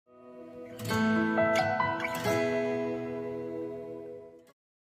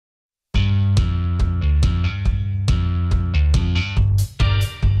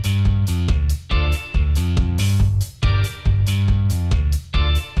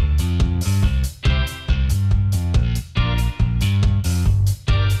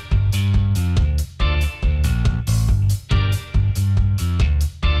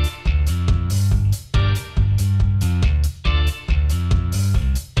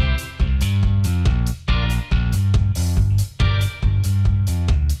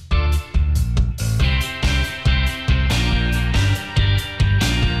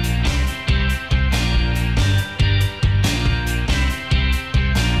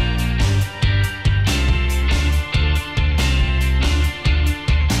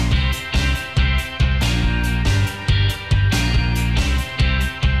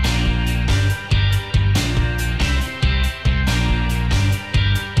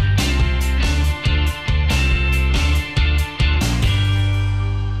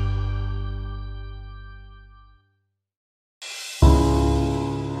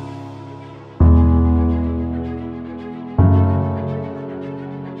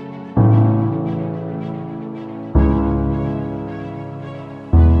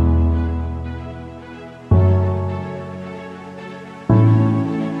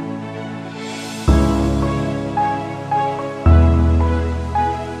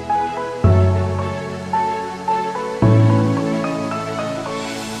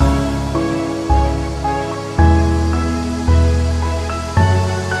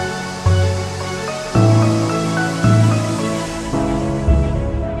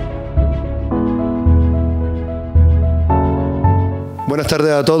Buenas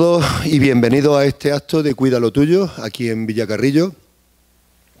tardes a todos y bienvenidos a este acto de Cuida lo Tuyo, aquí en Villacarrillo.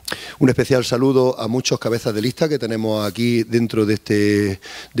 Un especial saludo a muchos cabezas de lista que tenemos aquí dentro de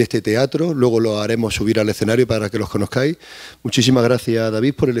este teatro. Luego lo haremos subir al escenario para que los conozcáis. Muchísimas gracias,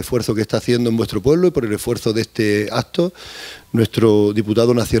 David, por el esfuerzo que está haciendo en vuestro pueblo y por el esfuerzo de este acto. Nuestro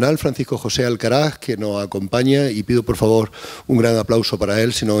diputado nacional, Francisco José Alcaraz, que nos acompaña, y pido por favor un gran aplauso para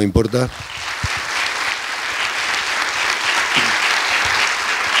él, si no os importa.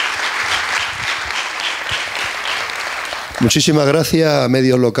 Muchísimas gracias a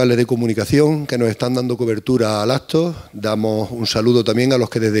medios locales de comunicación que nos están dando cobertura al acto. Damos un saludo también a los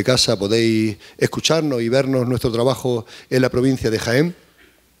que desde casa podéis escucharnos y vernos nuestro trabajo en la provincia de Jaén.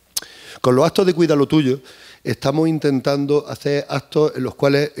 Con los actos de Cuida lo Tuyo estamos intentando hacer actos en los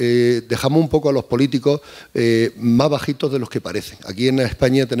cuales dejamos un poco a los políticos más bajitos de los que parecen. Aquí en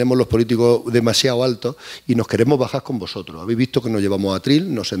España tenemos los políticos demasiado altos y nos queremos bajar con vosotros. Habéis visto que nos llevamos a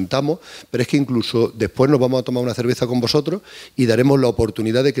atril, nos sentamos, pero es que incluso después nos vamos a tomar una cerveza con vosotros y daremos la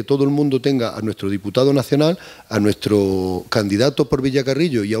oportunidad de que todo el mundo tenga a nuestro diputado nacional, a nuestro candidato por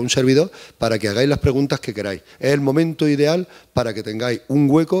Villacarrillo y a un servidor para que hagáis las preguntas que queráis. Es el momento ideal para que tengáis un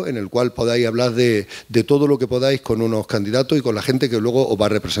hueco en el cual podáis hablar de todo lo que podáis con unos candidatos y con la gente que luego os va a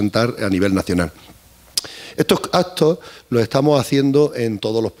representar a nivel nacional. Estos actos los estamos haciendo en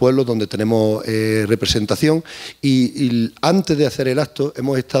todos los pueblos donde tenemos representación y antes de hacer el acto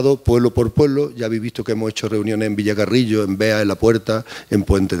hemos estado pueblo por pueblo. Ya habéis visto que hemos hecho reuniones en Villacarrillo, en Bea, en La Puerta, en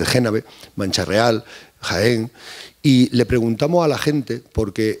Puente de Génave, Mancha Real, Jaén. Y le preguntamos a la gente,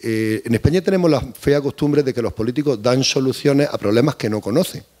 porque en España tenemos la fea costumbre de que los políticos dan soluciones a problemas que no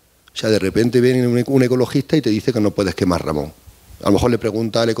conocen. O sea, de repente viene un ecologista y te dice que no puedes quemar Ramón. A lo mejor le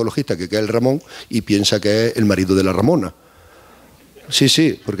pregunta al ecologista qué es el Ramón y piensa que es el marido de la Ramona.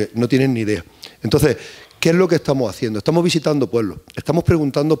 Sí, porque no tienen ni idea. Entonces, ¿qué es lo que estamos haciendo? Estamos visitando pueblos, estamos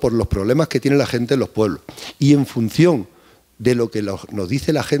preguntando por los problemas que tiene la gente en los pueblos. Y en función de lo que nos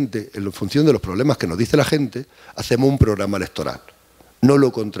dice la gente, en función de los problemas que nos dice la gente, hacemos un programa electoral. No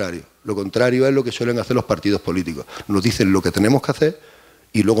lo contrario. Lo contrario es lo que suelen hacer los partidos políticos. Nos dicen lo que tenemos que hacer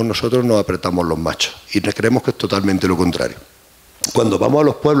y luego nosotros nos apretamos los machos. Y creemos que es totalmente lo contrario. Cuando vamos a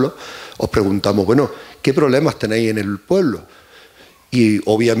los pueblos, os preguntamos, bueno, ¿qué problemas tenéis en el pueblo? Y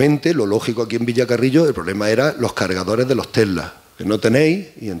obviamente, lo lógico aquí en Villacarrillo, el problema era los cargadores de los Tesla, que no tenéis,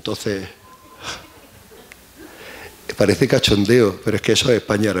 y entonces... Parece cachondeo, pero es que eso es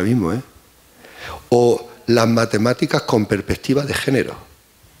España ahora mismo, ¿eh? O las matemáticas con perspectiva de género.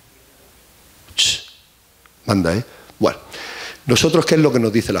 Manda, ¿eh? Bueno, nosotros, ¿qué es lo que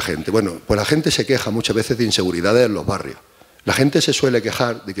nos dice la gente? Bueno, pues la gente se queja muchas veces de inseguridades en los barrios. La gente se suele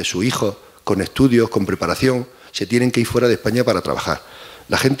quejar de que sus hijos, con estudios, con preparación, se tienen que ir fuera de España para trabajar.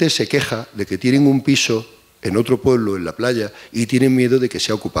 La gente se queja de que tienen un piso en otro pueblo, en la playa, y tienen miedo de que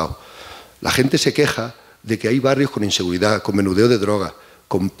sea ocupado. La gente se queja de que hay barrios con inseguridad, con menudeo de drogas,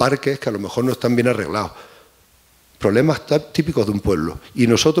 con parques que a lo mejor no están bien arreglados. Problemas típicos de un pueblo. Y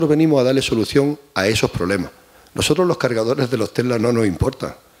nosotros venimos a darle solución a esos problemas. Nosotros los cargadores de los Tesla no nos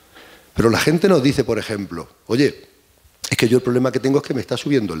importan. Pero la gente nos dice, por ejemplo, oye, es que yo el problema que tengo es que me está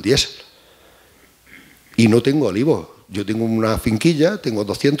subiendo el diésel. Y no tengo olivos. Yo tengo una finquilla, tengo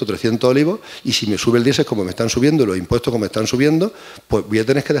 200, 300 olivos, y si me sube el diésel como me están subiendo, los impuestos como me están subiendo, pues voy a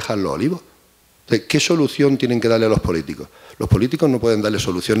tener que dejar los olivos. ¿Qué solución tienen que darle a los políticos? Los políticos no pueden darle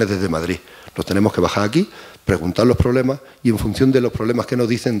soluciones desde Madrid. Nos tenemos que bajar aquí, preguntar los problemas y en función de los problemas que nos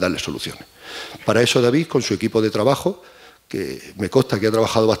dicen, darle soluciones. Para eso David, con su equipo de trabajo, que me consta que ha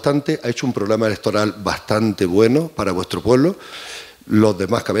trabajado bastante, ha hecho un programa electoral bastante bueno para vuestro pueblo. Los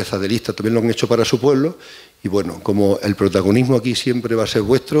demás cabezas de lista también lo han hecho para su pueblo. Y bueno, como el protagonismo aquí siempre va a ser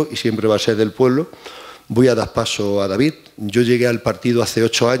vuestro y siempre va a ser del pueblo, voy a dar paso a David. Yo llegué al partido hace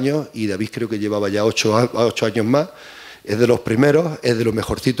 8 años y David creo que llevaba ya 8 años más. Es de los primeros, es de lo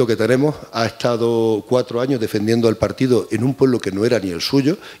mejorcito que tenemos. Ha estado 4 años defendiendo el partido en un pueblo que no era ni el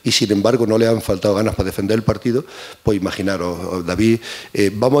suyo y sin embargo no le han faltado ganas para defender el partido. Pues imaginaros, David,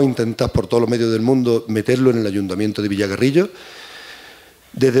 vamos a intentar por todos los medios del mundo meterlo en el Ayuntamiento de Villacarrillo.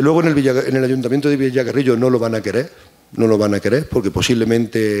 Desde luego en el Ayuntamiento de Villacarrillo no lo van a querer. No lo van a querer porque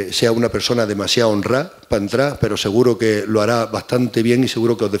posiblemente sea una persona demasiado honrada para entrar, pero seguro que lo hará bastante bien y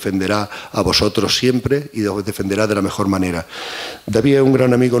seguro que os defenderá a vosotros siempre y os defenderá de la mejor manera. David es un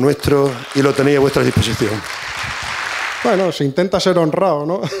gran amigo nuestro y lo tenéis a vuestra disposición. Bueno, se intenta ser honrado,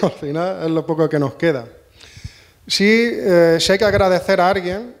 ¿no? Al final es lo poco que nos queda. Sí, si hay que agradecer a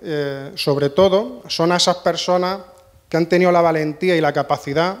alguien, sobre todo, son a esas personas que han tenido la valentía y la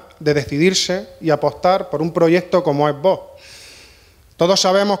capacidad de decidirse y apostar por un proyecto como es VOX. Todos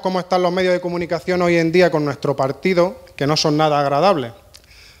sabemos cómo están los medios de comunicación hoy en día con nuestro partido, que no son nada agradables.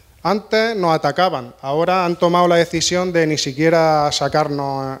 Antes nos atacaban, ahora han tomado la decisión de ni siquiera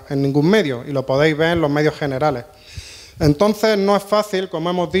sacarnos en ningún medio, y lo podéis ver en los medios generales. Entonces no es fácil,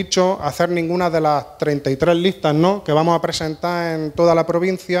 como hemos dicho, hacer ninguna de las 33 listas, ¿no?, que vamos a presentar en toda la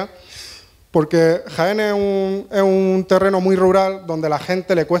provincia, porque Jaén es un terreno muy rural donde a la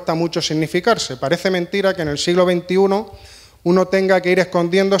gente le cuesta mucho significarse. Parece mentira que en el siglo XXI uno tenga que ir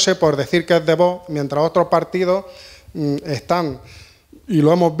escondiéndose por decir que es de Vox, mientras otros partidos están, y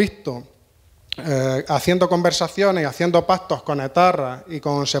lo hemos visto, haciendo conversaciones y haciendo pactos con etarras y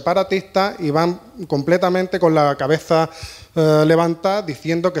con separatistas, y van completamente con la cabeza levantada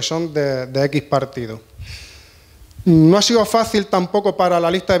diciendo que son de X partido. No ha sido fácil tampoco para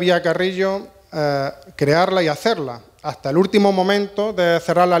la lista de Villacarrillo crearla y hacerla. Hasta el último momento de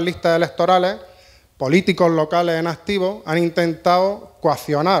cerrar las listas electorales, políticos locales en activo han intentado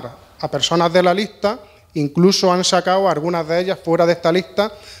coaccionar a personas de la lista, incluso han sacado a algunas de ellas fuera de esta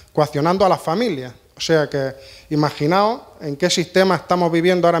lista, coaccionando a las familias. O sea que imaginaos en qué sistema estamos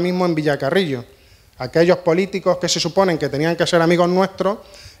viviendo ahora mismo en Villacarrillo. Aquellos políticos que se suponen que tenían que ser amigos nuestros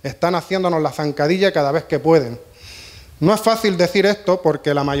están haciéndonos la zancadilla cada vez que pueden. No es fácil decir esto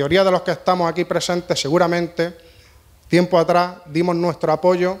porque la mayoría de los que estamos aquí presentes seguramente, tiempo atrás, dimos nuestro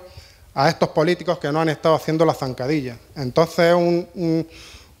apoyo a estos políticos que nos han estado haciendo la zancadilla. Entonces es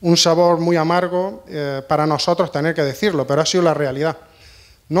un sabor muy amargo para nosotros tener que decirlo, pero ha sido la realidad.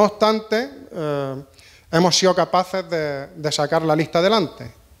 No obstante, hemos sido capaces de sacar la lista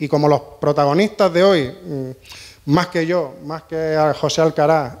adelante. Y como los protagonistas de hoy, más que yo, más que José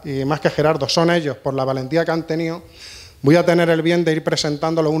Alcaraz y más que Gerardo, son ellos por la valentía que han tenido, voy a tener el bien de ir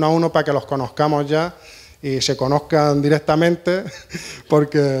presentándolos uno a uno para que los conozcamos ya y se conozcan directamente,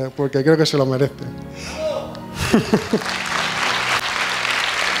 porque creo que se lo merecen.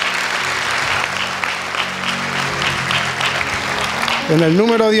 En el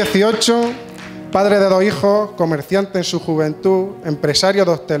número 18, padre de 2 hijos, comerciante en su juventud, empresario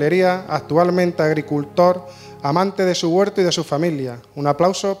de hostelería, actualmente agricultor, amante de su huerto y de su familia. Un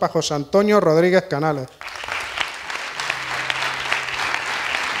aplauso para José Antonio Rodríguez Canales.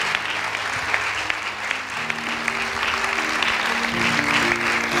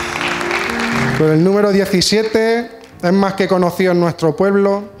 Con el número 17, es más que conocido en nuestro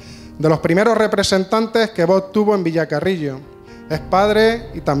pueblo, de los primeros representantes que Vox tuvo en Villacarrillo. Es padre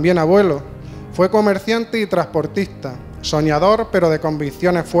y también abuelo. Fue comerciante y transportista, soñador pero de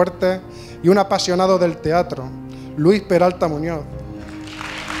convicciones fuertes y un apasionado del teatro. Luis Peralta Muñoz.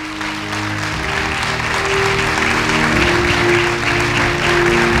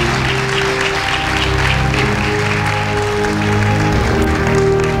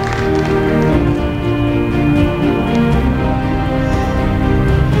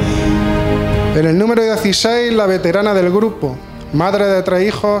 En el número 16, la veterana del grupo. Madre de 3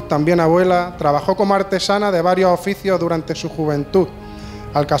 hijos, también abuela, trabajó como artesana de varios oficios durante su juventud.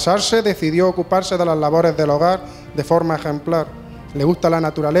 Al casarse, decidió ocuparse de las labores del hogar de forma ejemplar. Le gusta la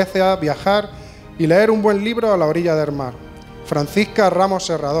naturaleza, viajar y leer un buen libro a la orilla del mar. Francisca Ramos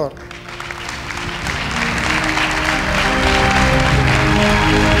Serrador.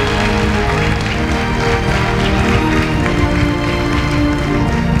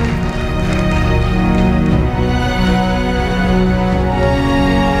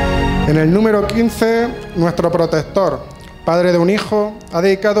 En el número 15, nuestro protector, padre de un hijo, ha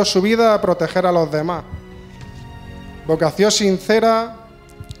dedicado su vida a proteger a los demás. Vocación sincera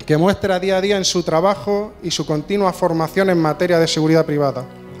que muestra día a día en su trabajo y su continua formación en materia de seguridad privada.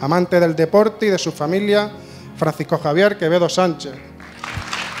 Amante del deporte y de su familia, Francisco Javier Quevedo Sánchez.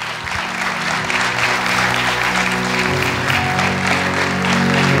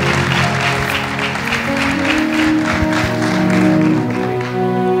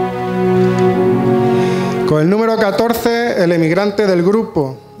 Con el número 14, el emigrante del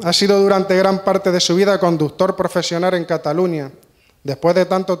grupo. Ha sido durante gran parte de su vida conductor profesional en Cataluña. Después de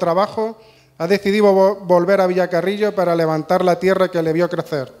tanto trabajo, ha decidido volver a Villacarrillo para levantar la tierra que le vio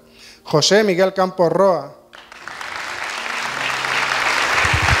crecer. José Miguel Campos Roa.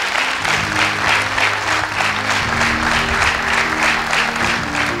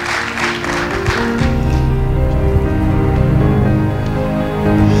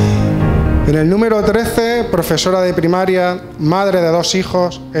 En el número 13, profesora de primaria, madre de 2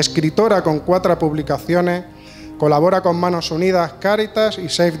 hijos, escritora con 4 publicaciones, colabora con Manos Unidas, Cáritas y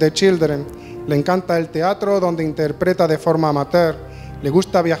Save the Children. Le encanta el teatro, donde interpreta de forma amateur. Le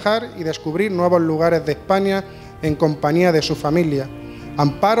gusta viajar y descubrir nuevos lugares de España en compañía de su familia.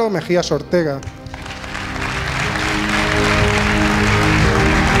 Amparo Mejías Ortega.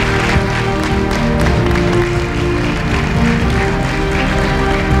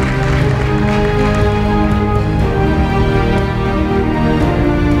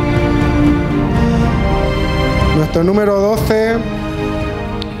 Nuestro número 12,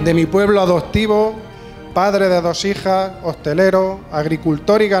 de mi pueblo adoptivo, padre de 2 hijas, hostelero,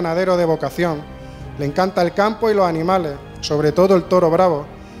 agricultor y ganadero de vocación. Le encanta el campo y los animales, sobre todo el toro bravo.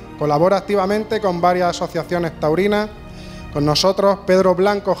 Colabora activamente con varias asociaciones taurinas. Con nosotros, Pedro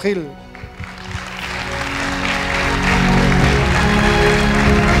Blanco Gil.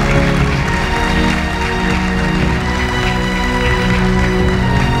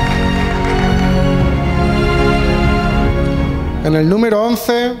 En el número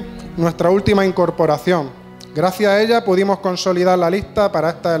 11, nuestra última incorporación. Gracias a ella pudimos consolidar la lista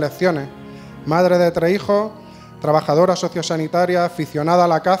para estas elecciones. Madre de 3 hijos, trabajadora sociosanitaria, aficionada a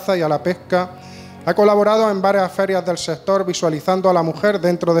la caza y a la pesca, ha colaborado en varias ferias del sector visualizando a la mujer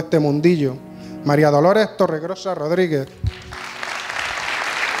dentro de este mundillo. María Dolores Torregrosa Rodríguez.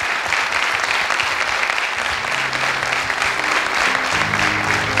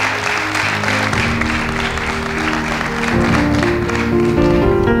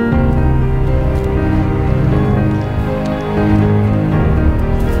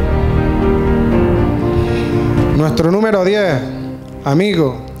 Nuestro número 10,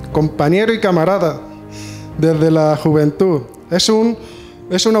 amigo, compañero y camarada desde la juventud. Es un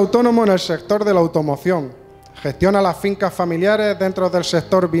autónomo en el sector de la automoción. Gestiona las fincas familiares dentro del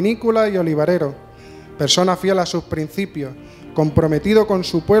sector vinícola y olivarero. Persona fiel a sus principios, comprometido con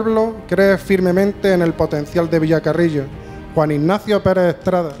su pueblo, cree firmemente en el potencial de Villacarrillo. Juan Ignacio Pérez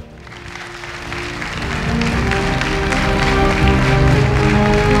Estrada.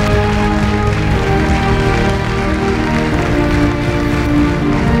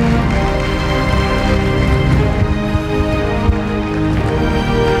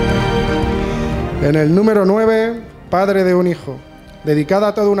 En el número 9, padre de un hijo,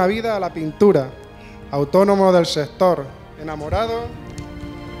 dedicada toda una vida a la pintura, autónomo del sector, enamorado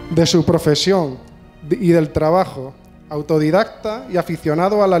de su profesión y del trabajo, autodidacta y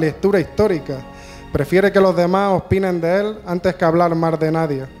aficionado a la lectura histórica. Prefiere que los demás opinen de él antes que hablar más de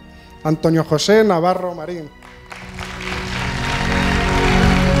nadie. Antonio José Navarro Marín.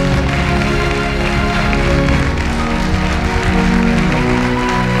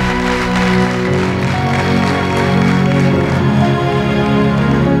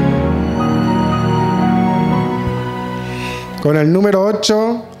 Con el número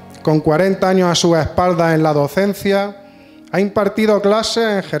 8, con 40 años a su espalda en la docencia, ha impartido clases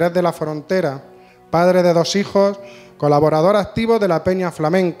en Jerez de la Frontera, padre de 2 hijos, colaborador activo de la Peña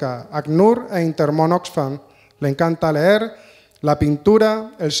Flamenca, ACNUR e Intermón Oxfam. Le encanta leer, la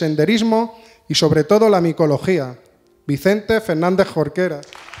pintura, el senderismo y sobre todo la micología. Vicente Fernández Jorquera.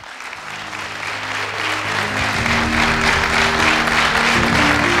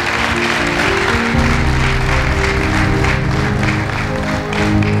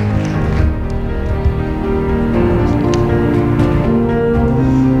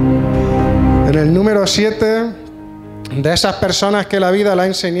 En el número 7, de esas personas que la vida le ha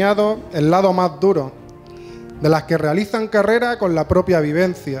enseñado el lado más duro, de las que realizan carrera con la propia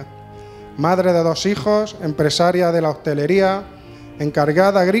vivencia. Madre de 2 hijos, empresaria de la hostelería,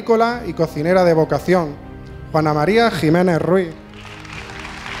 encargada agrícola y cocinera de vocación. Juana María Jiménez Ruiz.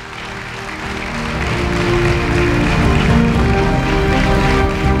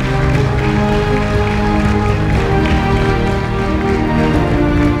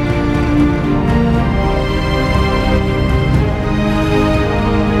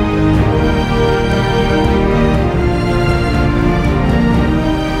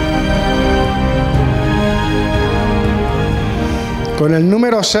 Con el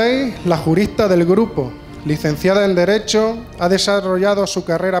número 6, la jurista del grupo, licenciada en Derecho, ha desarrollado su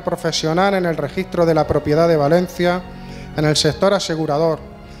carrera profesional en el registro de la propiedad de Valencia, en el sector asegurador.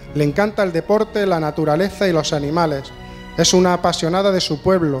 Le encanta el deporte, la naturaleza y los animales. Es una apasionada de su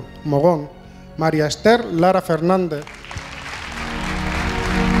pueblo, Mogón. María Esther Lara Fernández.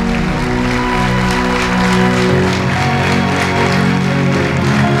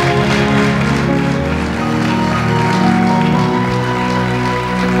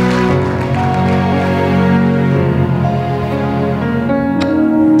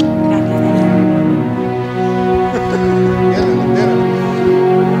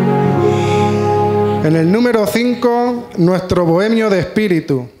 En el número 5, nuestro bohemio de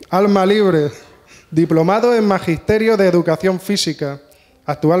espíritu, alma libre, diplomado en Magisterio de Educación Física,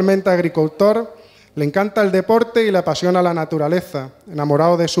 actualmente agricultor, le encanta el deporte y le apasiona la naturaleza,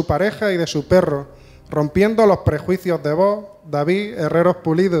 enamorado de su pareja y de su perro, rompiendo los prejuicios de voz, David Herreros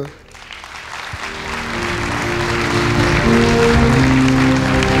Pulido.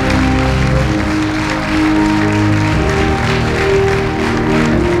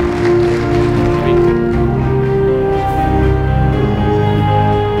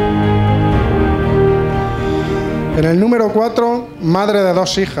 En el número 4, madre de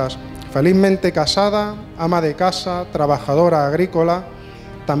 2 hijas, felizmente casada, ama de casa, trabajadora agrícola,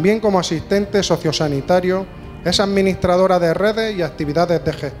 también como asistente sociosanitario, es administradora de redes y actividades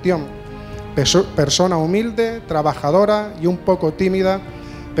de gestión, persona humilde, trabajadora y un poco tímida,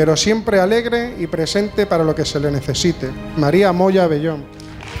 pero siempre alegre y presente para lo que se le necesite. María Moya Bellón.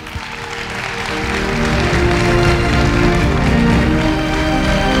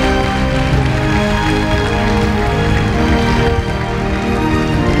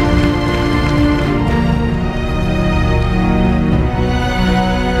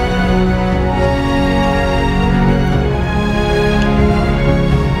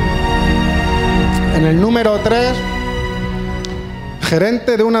 En el número 3,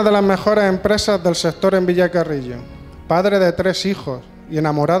 gerente de una de las mejores empresas del sector en Villacarrillo, padre de 3 hijos y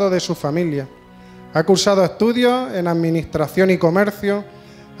enamorado de su familia. Ha cursado estudios en Administración y Comercio,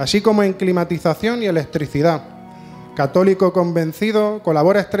 así como en Climatización y Electricidad. Católico convencido,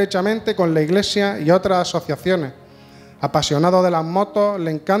 colabora estrechamente con la Iglesia y otras asociaciones. Apasionado de las motos,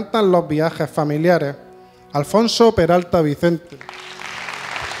 le encantan los viajes familiares. Alfonso Peralta Vicente.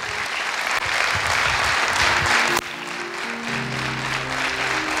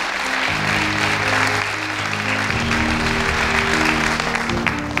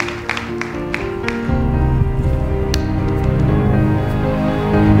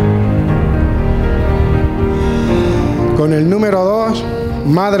 Con el número 2,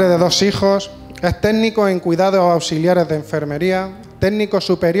 madre de 2 hijos, es técnico en cuidados auxiliares de enfermería, técnico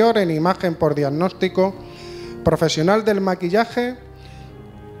superior en imagen por diagnóstico, profesional del maquillaje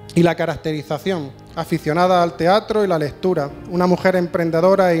y la caracterización, aficionada al teatro y la lectura, una mujer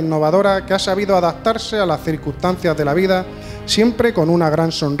emprendedora e innovadora que ha sabido adaptarse a las circunstancias de la vida, siempre con una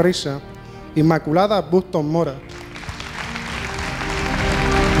gran sonrisa. Inmaculada Bustos Mora.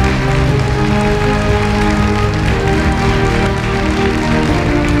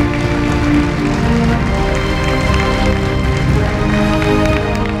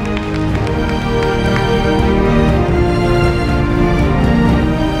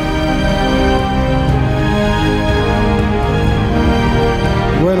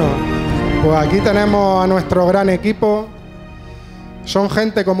 Pues aquí tenemos a nuestro gran equipo. Son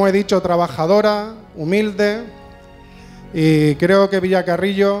gente, como he dicho, trabajadora, humilde, y creo que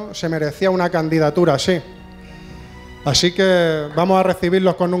Villacarrillo se merecía una candidatura así. Así que vamos a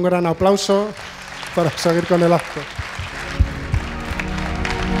recibirlos con un gran aplauso para seguir con el acto.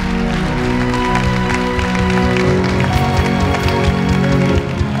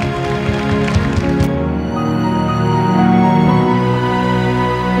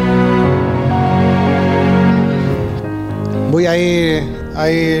 Voy a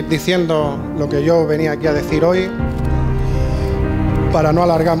ir diciendo lo que yo venía aquí a decir hoy, para no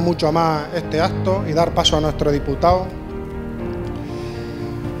alargar mucho más este acto y dar paso a nuestro diputado.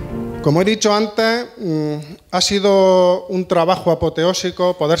 Como he dicho antes, ha sido un trabajo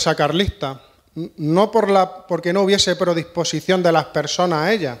apoteósico poder sacar listas, no porque no hubiese predisposición de las personas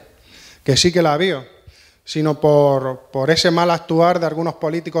a ellas, que sí que la había, sino por ese mal actuar de algunos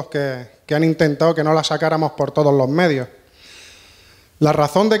políticos que han intentado que no la sacáramos por todos los medios. La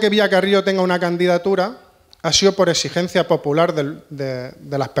razón de que Villacarrillo tenga una candidatura ha sido por exigencia popular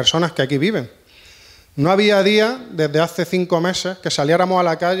de las personas que aquí viven. No había día, desde hace 5 meses, que saliéramos a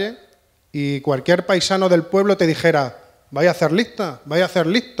la calle y cualquier paisano del pueblo te dijera: vaya a hacer lista, vaya a hacer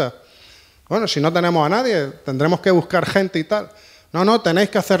lista. Bueno, si no tenemos a nadie, tendremos que buscar gente y tal. No,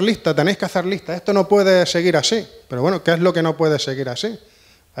 tenéis que hacer lista, esto no puede seguir así. Pero bueno, ¿qué es lo que no puede seguir así?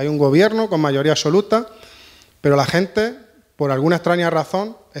 Hay un gobierno con mayoría absoluta, pero la gente, por alguna extraña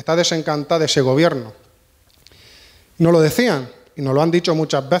razón, está desencantada de ese gobierno. Nos lo decían y nos lo han dicho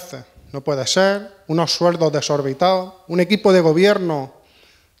muchas veces. No puede ser, unos sueldos desorbitados, un equipo de gobierno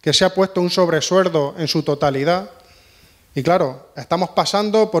que se ha puesto un sobresueldo en su totalidad. Y claro, estamos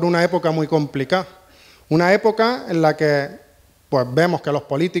pasando por una época muy complicada. Una época en la que pues, vemos que los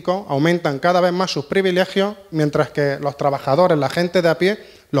políticos aumentan cada vez más sus privilegios, mientras que los trabajadores, la gente de a pie,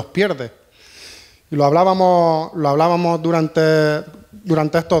 los pierde. Y lo hablábamos durante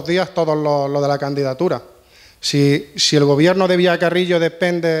estos días, todo lo de la candidatura. Si el gobierno de Villacarrillo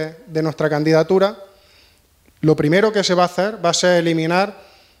depende de nuestra candidatura, lo primero que se va a hacer va a ser eliminar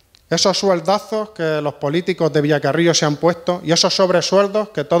esos sueldazos que los políticos de Villacarrillo se han puesto y esos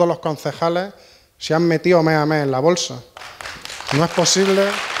sobresueldos que todos los concejales se han metido mes a mes en la bolsa. No es posible.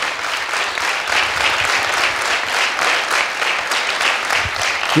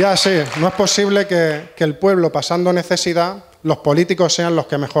 Ya sí, no es posible que el pueblo, pasando necesidad, los políticos sean los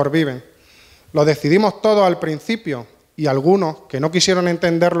que mejor viven. Lo decidimos todos al principio y algunos que no quisieron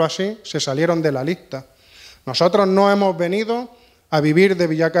entenderlo así se salieron de la lista. Nosotros no hemos venido a vivir de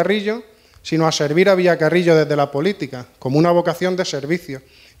Villacarrillo, sino a servir a Villacarrillo desde la política, como una vocación de servicio.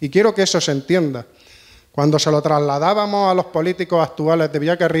 Y quiero que eso se entienda. Cuando se lo trasladábamos a los políticos actuales de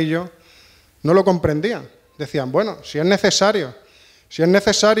Villacarrillo, no lo comprendían. Decían, bueno, si es necesario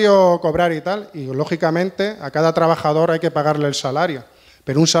cobrar y tal, y lógicamente a cada trabajador hay que pagarle el salario,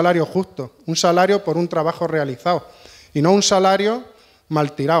 pero un salario justo, un salario por un trabajo realizado, y no un salario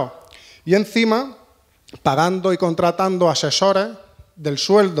mal tirado. Y encima, pagando y contratando asesores del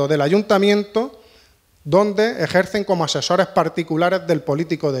sueldo del ayuntamiento, donde ejercen como asesores particulares del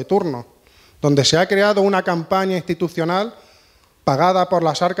político de turno, donde se ha creado una campaña institucional pagada por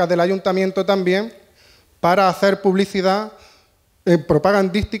las arcas del ayuntamiento también para hacer publicidad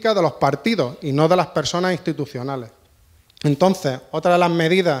propagandística de los partidos y no de las personas institucionales. Entonces, otra de las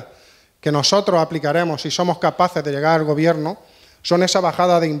medidas que nosotros aplicaremos si somos capaces de llegar al gobierno son esa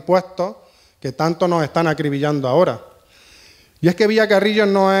bajada de impuestos que tanto nos están acribillando ahora. Y es que Villacarrillo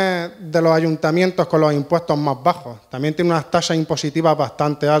no es de los ayuntamientos con los impuestos más bajos, también tiene unas tasas impositivas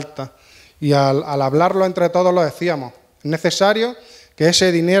bastante altas. Y al hablarlo entre todos lo decíamos, es necesario que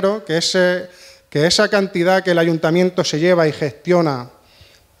ese dinero, que esa cantidad que el ayuntamiento se lleva y gestiona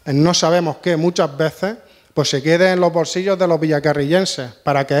en no sabemos qué muchas veces, pues se quede en los bolsillos de los villacarrillenses,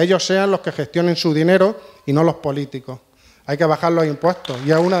 para que ellos sean los que gestionen su dinero y no los políticos. Hay que bajar los impuestos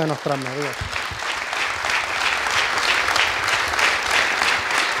y es una de nuestras medidas.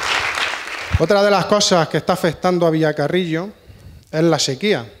 Otra de las cosas que está afectando a Villacarrillo es la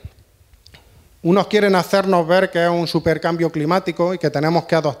sequía. Unos quieren hacernos ver que es un supercambio climático y que tenemos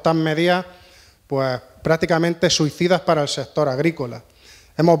que adoptar medidas pues, prácticamente suicidas para el sector agrícola.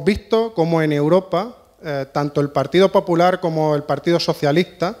 Hemos visto cómo en Europa, tanto el Partido Popular como el Partido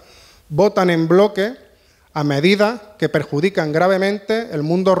Socialista votan en bloque a medidas que perjudican gravemente el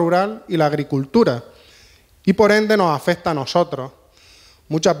mundo rural y la agricultura y por ende nos afecta a nosotros.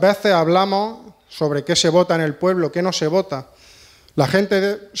 Muchas veces hablamos sobre qué se vota en el pueblo, qué no se vota. La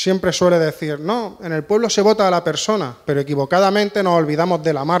gente siempre suele decir, no, en el pueblo se vota a la persona, pero equivocadamente nos olvidamos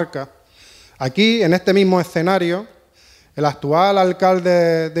de la marca. Aquí, en este mismo escenario, el actual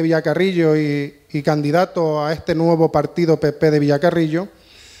alcalde de Villacarrillo y candidato a este nuevo partido PP de Villacarrillo,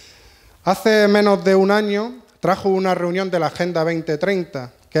 hace menos de un año trajo una reunión de la Agenda 2030,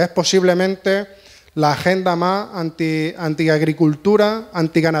 que es posiblemente la agenda más anti-agricultura,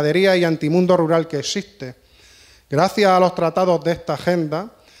 anti-ganadería y anti-mundo rural que existe. Gracias a los tratados de esta agenda,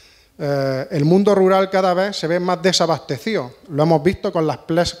 el mundo rural cada vez se ve más desabastecido. Lo hemos visto con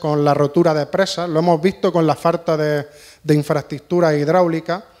la rotura de presas, lo hemos visto con la falta de infraestructura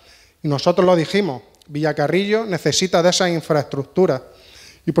hidráulica y nosotros lo dijimos, Villacarrillo necesita de esas infraestructuras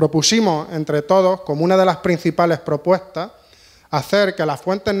y propusimos entre todos, como una de las principales propuestas, hacer que las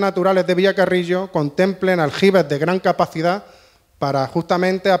fuentes naturales de Villacarrillo contemplen aljibes de gran capacidad para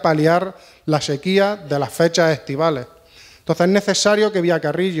justamente paliar la sequía de las fechas estivales. Entonces es necesario que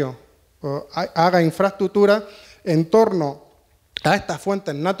Villacarrillo haga infraestructura en torno a estas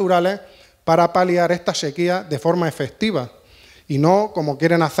fuentes naturales para paliar esta sequía de forma efectiva y no como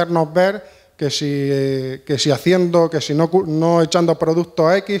quieren hacernos ver que si no echando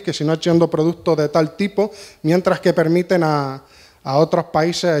productos X, que si no echando productos de tal tipo, mientras que permiten a otros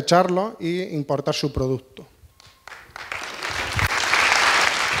países echarlos e importar su producto.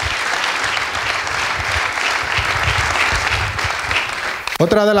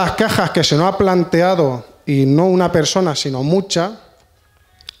 Otra de las quejas que se nos ha planteado, y no una persona, sino muchas,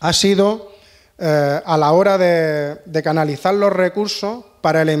 ha sido a la hora de canalizar los recursos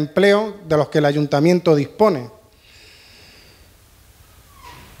para el empleo de los que el ayuntamiento dispone.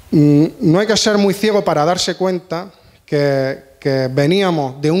 No hay que ser muy ciego para darse cuenta que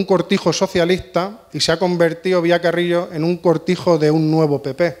veníamos de un cortijo socialista y se ha convertido Villacarrillo en un cortijo de un nuevo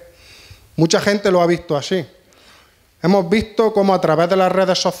PP. Mucha gente lo ha visto así. Hemos visto cómo a través de las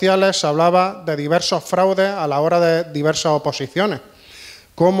redes sociales se hablaba de diversos fraudes a la hora de diversas oposiciones,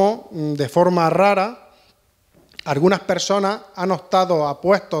 cómo de forma rara algunas personas han optado a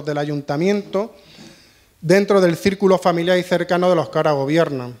puestos del ayuntamiento dentro del círculo familiar y cercano de los que ahora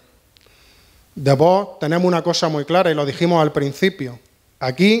gobiernan. De VOX tenemos una cosa muy clara y lo dijimos al principio.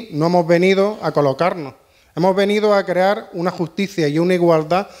 Aquí no hemos venido a colocarnos, hemos venido a crear una justicia y una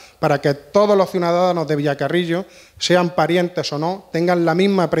igualdad para que todos los ciudadanos de Villacarrillo, sean parientes o no, tengan la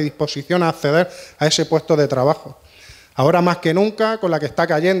misma predisposición a acceder a ese puesto de trabajo. Ahora más que nunca, con la que está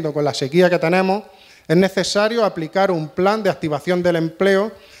cayendo, con la sequía que tenemos, es necesario aplicar un plan de activación del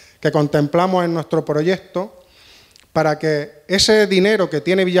empleo que contemplamos en nuestro proyecto para que ese dinero que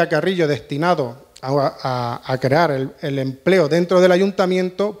tiene Villacarrillo destinado a crear el empleo dentro del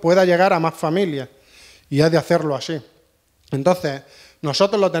ayuntamiento pueda llegar a más familias y es de hacerlo así. Entonces,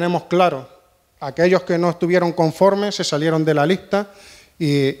 nosotros lo tenemos claro. Aquellos que no estuvieron conformes se salieron de la lista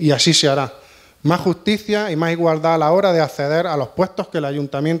y así se hará. Más justicia y más igualdad a la hora de acceder a los puestos que el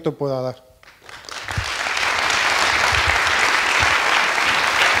ayuntamiento pueda dar.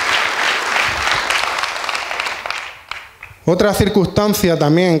 Otra circunstancia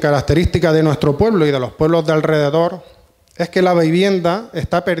también característica de nuestro pueblo y de los pueblos de alrededor es que la vivienda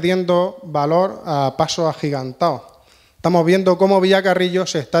está perdiendo valor a pasos agigantados. Estamos viendo cómo Villacarrillo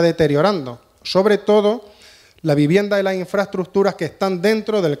se está deteriorando, sobre todo la vivienda y las infraestructuras que están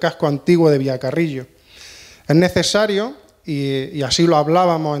dentro del casco antiguo de Villacarrillo. Es necesario, y así lo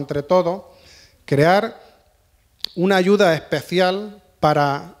hablábamos entre todos, crear una ayuda especial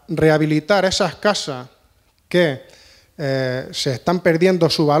para rehabilitar esas casas que se están perdiendo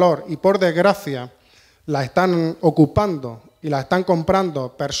su valor y, por desgracia, la están ocupando y la están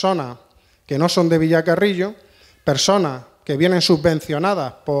comprando personas que no son de Villacarrillo, personas que vienen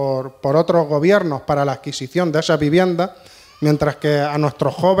subvencionadas por otros gobiernos para la adquisición de esas viviendas, mientras que a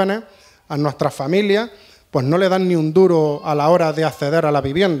nuestros jóvenes, a nuestras familias, pues no le dan ni un duro a la hora de acceder a la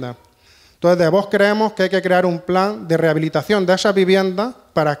vivienda. Entonces, de VOX creemos que hay que crear un plan de rehabilitación de esas viviendas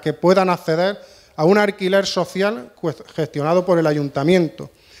para que puedan acceder a un alquiler social gestionado por el ayuntamiento,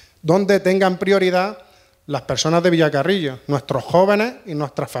 donde tengan prioridad las personas de Villacarrillo, nuestros jóvenes y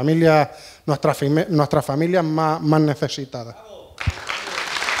nuestras familias más necesitadas.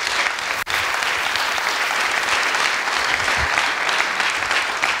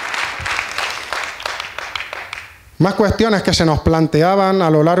 Más cuestiones que se nos planteaban a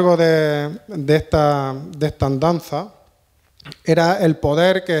lo largo de esta andanza era el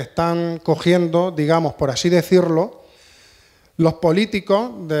poder que están cogiendo, digamos, por así decirlo, los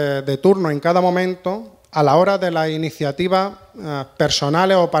políticos de turno en cada momento a la hora de las iniciativas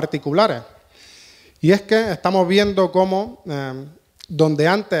personales o particulares. Y es que estamos viendo cómo, donde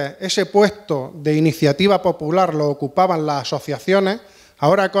antes ese puesto de iniciativa popular lo ocupaban las asociaciones,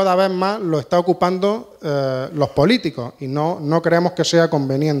 ahora cada vez más lo está ocupando los políticos y no creemos que sea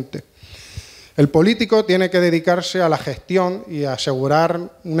conveniente. El político tiene que dedicarse a la gestión y a asegurar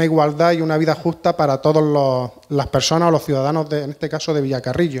una igualdad y una vida justa para todas las personas o los ciudadanos, en este caso de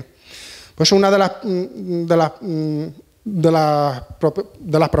Villacarrillo. Pues una de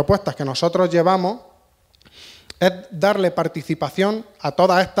las propuestas que nosotros llevamos es darle participación a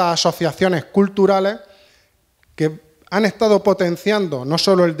todas estas asociaciones culturales que han estado potenciando no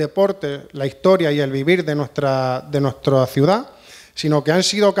solo el deporte, la historia y el vivir de nuestra ciudad, sino que han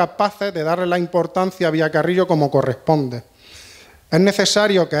sido capaces de darle la importancia a Villacarrillo como corresponde. Es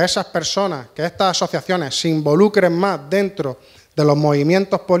necesario que esas personas, que estas asociaciones se involucren más dentro de los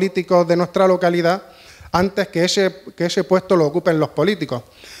movimientos políticos de nuestra localidad antes que ese puesto lo ocupen los políticos.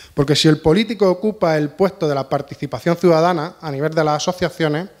 Porque si el político ocupa el puesto de la participación ciudadana a nivel de las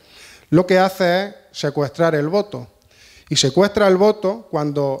asociaciones, lo que hace es secuestrar el voto. Y secuestra el voto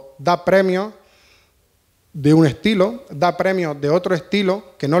cuando da premios de un estilo, da premios de otro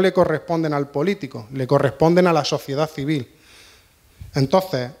estilo que no le corresponden al político, le corresponden a la sociedad civil.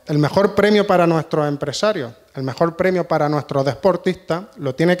 Entonces, el mejor premio para nuestros empresarios, el mejor premio para nuestros deportistas,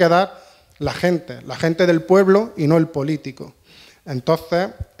 lo tiene que dar la gente del pueblo y no el político. Entonces,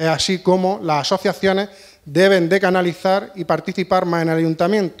 es así como las asociaciones deben de canalizar y participar más en el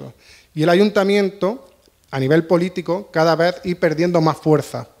ayuntamiento. Y el ayuntamiento, a nivel político, cada vez ir perdiendo más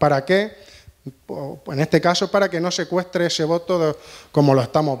fuerza. ¿Para qué? En este caso, para que no secuestre ese voto como lo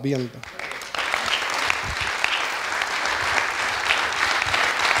estamos viendo.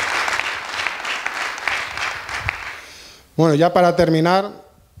 Bueno, ya para terminar,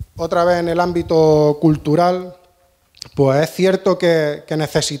 otra vez en el ámbito cultural, pues es cierto que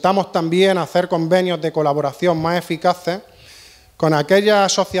necesitamos también hacer convenios de colaboración más eficaces con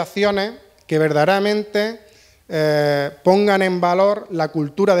aquellas asociaciones que verdaderamente pongan en valor la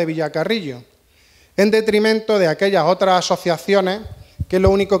cultura de Villacarrillo, en detrimento de aquellas otras asociaciones que lo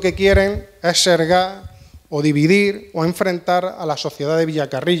único que quieren es sergar o dividir o enfrentar a la sociedad de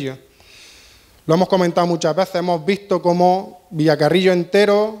Villacarrillo. Lo hemos comentado muchas veces, hemos visto cómo Villacarrillo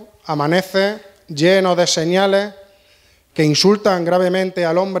entero amanece lleno de señales que insultan gravemente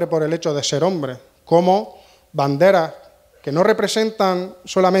al hombre por el hecho de ser hombre, como banderas que no representan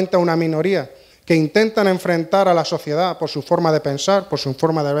solamente a una minoría, que intentan enfrentar a la sociedad por su forma de pensar, por su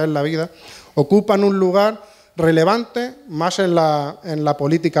forma de ver la vida, ocupan un lugar relevante más en la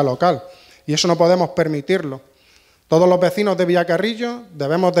política local. Y eso no podemos permitirlo. Todos los vecinos de Villacarrillo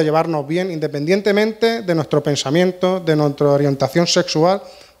debemos de llevarnos bien, independientemente de nuestro pensamiento, de nuestra orientación sexual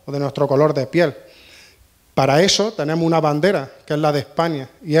o de nuestro color de piel. Para eso tenemos una bandera, que es la de España,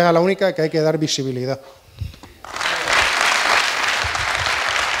 y es a la única que hay que dar visibilidad.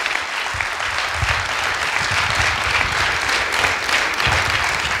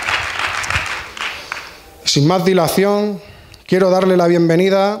 Sin más dilación, quiero darle la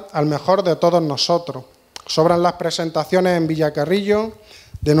bienvenida al mejor de todos nosotros. Sobran las presentaciones en Villacarrillo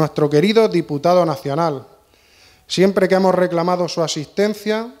de nuestro querido diputado nacional. Siempre que hemos reclamado su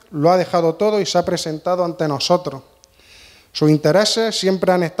asistencia, lo ha dejado todo y se ha presentado ante nosotros. Sus intereses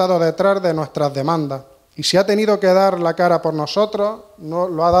siempre han estado detrás de nuestras demandas. Y si ha tenido que dar la cara por nosotros, no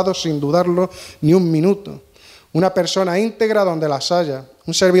lo ha dado sin dudarlo ni un minuto. Una persona íntegra donde las haya,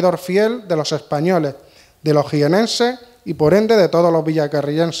 un servidor fiel de los españoles, de los jienenses y por ende de todos los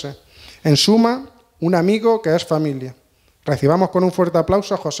villacarrillenses. En suma, un amigo que es familia. Recibamos con un fuerte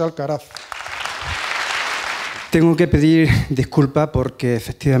aplauso a José Alcaraz. Tengo que pedir disculpas porque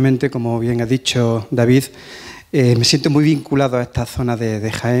efectivamente, como bien ha dicho David, me siento muy vinculado a esta zona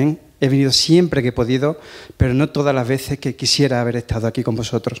de Jaén. He venido siempre que he podido, pero no todas las veces que quisiera haber estado aquí con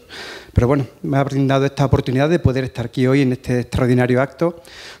vosotros. Pero bueno, me ha brindado esta oportunidad de poder estar aquí hoy en este extraordinario acto,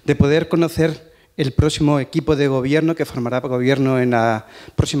 de poder conocer el próximo equipo de gobierno que formará gobierno en la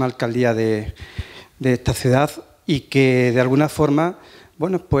próxima alcaldía de esta ciudad y que de alguna forma,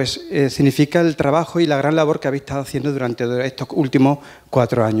 bueno, pues significa el trabajo y la gran labor que habéis estado haciendo durante estos últimos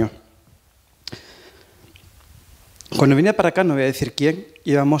 4 años. Cuando venía para acá, no voy a decir quién,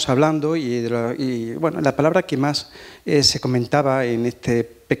 íbamos hablando y bueno, la palabra que más se comentaba en este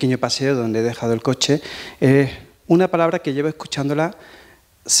pequeño paseo donde he dejado el coche es una palabra que llevo escuchándola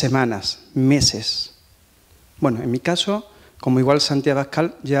semanas, meses. Bueno, en mi caso, como igual Santiago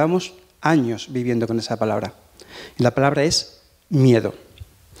Abascal, llevamos años viviendo con esa palabra. Y la palabra es miedo.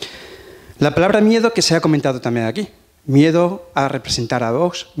 La palabra miedo que se ha comentado también aquí. Miedo a representar a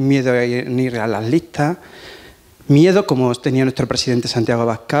Vox, miedo a ir a las listas. Miedo, como tenía nuestro presidente Santiago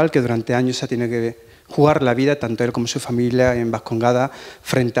Abascal, que durante años se ha tenido que jugar la vida, tanto él como su familia, en Vascongada,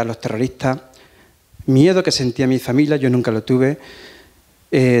 frente a los terroristas. Miedo que sentía mi familia, yo nunca lo tuve.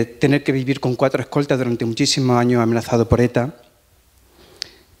 Tener que vivir con 4 escoltas durante muchísimos años amenazado por ETA.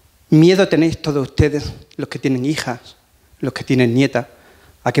 Miedo tenéis todos ustedes, los que tienen hijas, los que tienen nietas,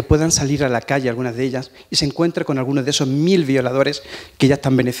 a que puedan salir a la calle, algunas de ellas, y se encuentren con algunos de esos 1000 violadores que ya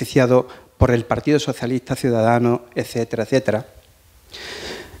están beneficiados por el Partido Socialista, Ciudadano, etcétera, etcétera.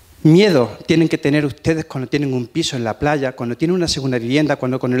 Miedo tienen que tener ustedes cuando tienen un piso en la playa, cuando tienen una segunda vivienda,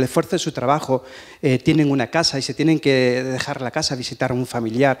 cuando con el esfuerzo de su trabajo tienen una casa y se tienen que dejar la casa a visitar a un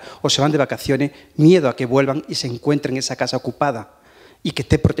familiar o se van de vacaciones. Miedo a que vuelvan y se encuentren esa casa ocupada y que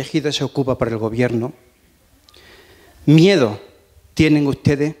esté protegido y se ocupa por el gobierno. Miedo tienen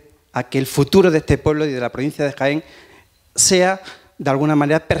ustedes a que el futuro de este pueblo y de la provincia de Jaén sea de alguna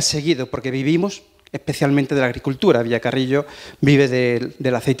manera perseguido, porque vivimos especialmente de la agricultura. Villacarrillo vive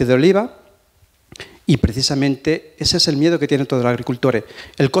del aceite de oliva y precisamente ese es el miedo que tienen todos los agricultores.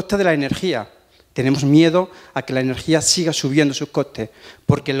 El coste de la energía. Tenemos miedo a que la energía siga subiendo sus costes,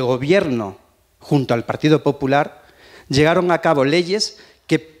 porque el gobierno, junto al Partido Popular, llegaron a cabo leyes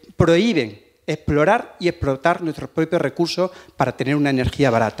que prohíben explorar y explotar nuestros propios recursos para tener una energía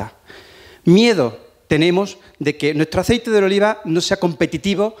barata. Miedo tenemos de que nuestro aceite de oliva no sea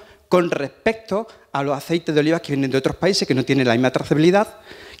competitivo con respecto a los aceites de oliva que vienen de otros países que no tienen la misma trazabilidad,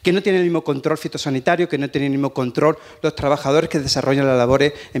 que no tienen el mismo control fitosanitario, que no tienen el mismo control los trabajadores que desarrollan las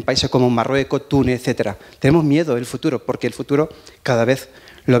labores en países como Marruecos, Túnez, etcétera. Tenemos miedo del futuro, porque el futuro cada vez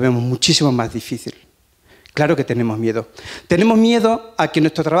lo vemos muchísimo más difícil. Claro que tenemos miedo. Tenemos miedo a que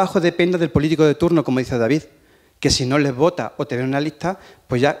nuestro trabajo dependa del político de turno, como dice David, que si no les vota o te ve en una lista,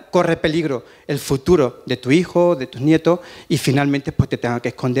 pues ya corre peligro el futuro de tu hijo, de tus nietos, y finalmente pues te tengan que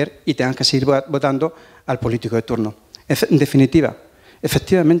esconder y tengan que seguir votando al político de turno. En definitiva,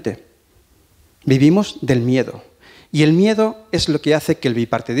 efectivamente, vivimos del miedo. Y el miedo es lo que hace que el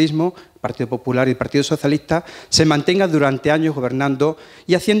bipartidismo, el Partido Popular y el Partido Socialista, se mantengan durante años gobernando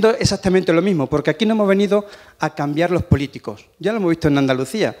y haciendo exactamente lo mismo, porque aquí no hemos venido a cambiar los políticos. Ya lo hemos visto en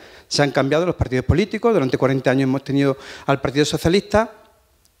Andalucía, se han cambiado los partidos políticos, durante 40 años hemos tenido al Partido Socialista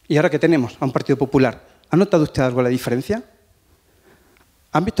y ahora ¿qué tenemos? A un Partido Popular. ¿Ha notado usted algo la diferencia?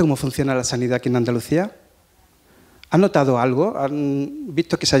 ¿Han visto cómo funciona la sanidad aquí en Andalucía? ¿Han notado algo? ¿Han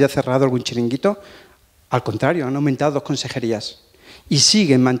visto que se haya cerrado algún chiringuito? Al contrario, han aumentado 2 consejerías y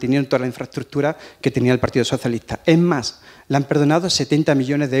siguen manteniendo toda la infraestructura que tenía el Partido Socialista. Es más, le han perdonado 70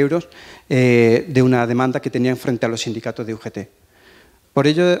 millones de euros de una demanda que tenían frente a los sindicatos de UGT. Por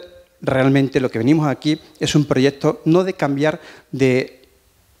ello, realmente lo que venimos aquí es un proyecto no de cambiar de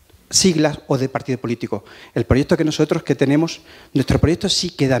siglas o de partido político. El proyecto que nosotros tenemos, nuestro proyecto sí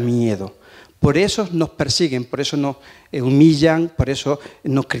que da miedo. Por eso nos persiguen, por eso nos humillan, por eso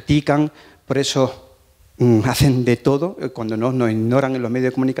nos critican, por eso hacen de todo cuando nos ignoran en los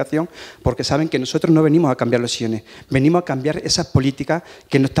medios de comunicación, porque saben que nosotros no venimos a cambiar los siones, venimos a cambiar esas políticas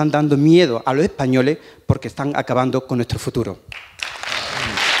que nos están dando miedo a los españoles porque están acabando con nuestro futuro.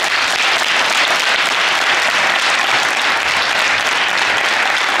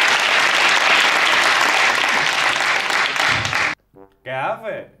 ¿Qué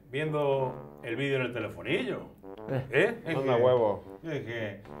haces viendo el vídeo en el telefonillo? Anda huevo. Es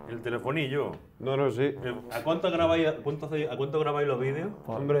que el telefonillo. No, sí. ¿A cuánto grabáis los vídeos?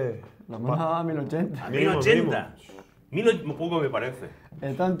 Hombre, lo menos a 1080. ¿A 1080? Poco me parece.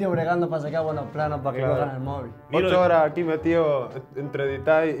 Está un tío bregando para sacar buenos planos para que cojan el móvil. 8 horas aquí metido entre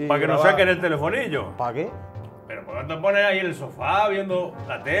editar y para que nos saquen el telefonillo. ¿Para qué? Pero ¿por qué te pones ahí en el sofá viendo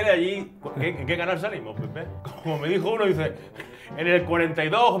la tele allí? ¿En qué canal salimos, Pepe? Como me dijo uno, dice, en el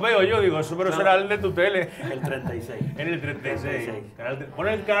 42 veo yo, digo, eso pero será el de tu tele. El 36. En el 36. Pon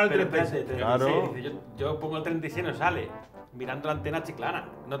el canal 36. Claro. Yo pongo el 36 y no sale. Mirando la antena chiclana.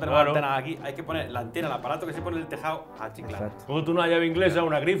 No tenemos antena aquí. Hay que poner la antena, el aparato que se pone en el tejado a chiclana. Como tú una llave inglesa,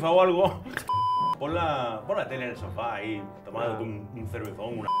 una grifa o algo. Pon la tele en el sofá ahí, tomándote un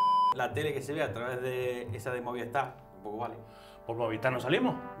cervezón, una... La tele que se ve a través de esa de Movistar, un poco vale. ¿Por Movistar no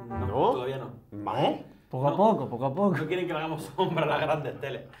salimos? No, todavía no. ¿No? Poco a poco. No quieren que le hagamos sombra a las grandes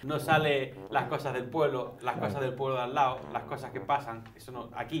teles. No sale las cosas del pueblo, las cosas del pueblo de al lado, las cosas que pasan. Eso no,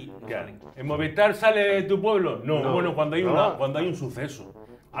 aquí no salen. ¿En Movistar sale tu pueblo? No. Bueno, cuando hay un suceso.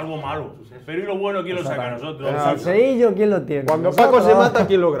 Algo malo. Pero ¿y lo bueno quién lo saca a nosotros? El salseillo, ¿quién lo tiene? Cuando Paco se mata,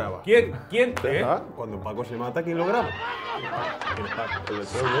 ¿quién lo graba? ¿Quién? Cuando Paco se mata, ¿quién lo graba? El del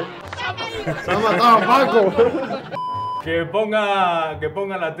pueblo. ¡Se ha matado Paco! Que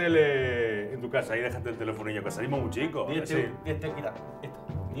ponga la tele en tu casa y déjate el telefonillo, que salimos muy chicos. Diez TV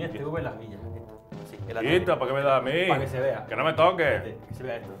Las Villas. Sí, Quita, ¿para qué me da a mí? Para que se vea. Que no me toque. Que se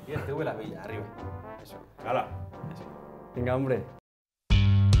vea esto. Diez TV Las Villas, arriba. Eso. Hala. Venga, hombre.